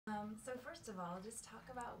So first of all, just talk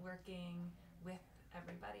about working with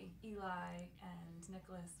everybody, Eli and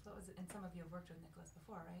Nicolas. What was it? And some of you have worked with Nicolas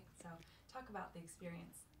before, right? So talk about the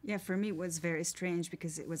experience. Yeah, for me it was very strange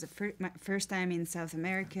because it was my first time in South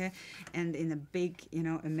America and in a big,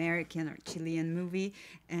 American or Chilean movie.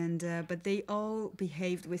 And but they all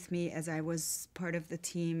behaved with me as I was part of the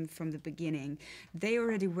team from the beginning. They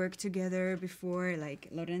already worked together before, like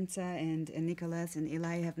Lorenza and Nicolas and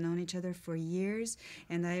Eli have known each other for years.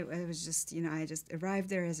 And I was just, I just arrived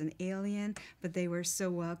there as an alien, but they were so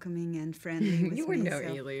welcoming and friendly with You were me. no So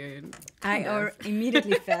alien.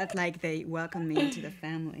 immediately felt like they welcomed me into the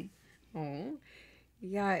family. Oh,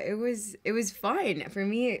 yeah. It was fun for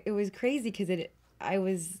me. It was crazy because I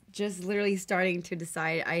was just literally starting to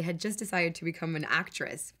decide. I had just decided to become an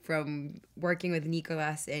actress from working with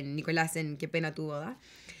Nicolas in Que Pena Tu Boda.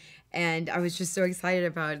 And I was just so excited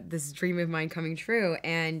about this dream of mine coming true.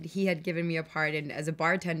 And he had given me a part as a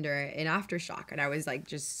bartender in Aftershock. And I was like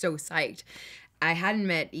just so psyched. I hadn't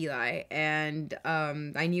met Eli, and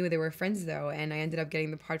I knew they were friends though, and I ended up getting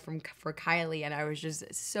the part for Kylie, and I was just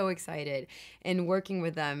so excited. And working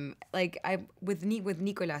with them, like with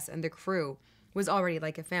Nicolas and the crew, was already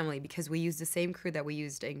like a family because we used the same crew that we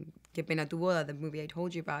used in Que Pena Tu Boda, the movie I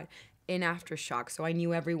told you about, in Aftershock. So I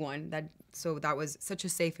knew everyone. So that was such a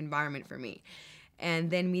safe environment for me.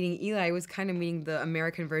 And then meeting Eli was kind of meeting the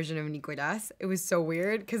American version of Nicolas. It was so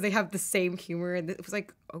weird because they have the same humor. And it was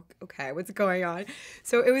like, okay, what's going on?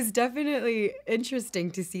 So it was definitely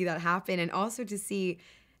interesting to see that happen. And also to see,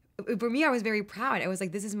 for me, I was very proud. I was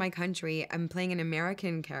like, this is my country. I'm playing an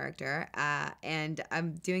American character. And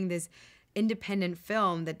I'm doing this independent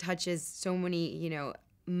film that touches so many,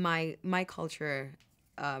 my culture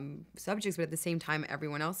subjects, but at the same time,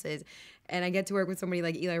 everyone else's. And I get to work with somebody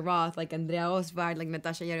like Eli Roth, like Andrea Osvart, like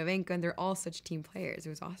Natasha Yarovenko, and they're all such team players. It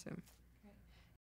was awesome.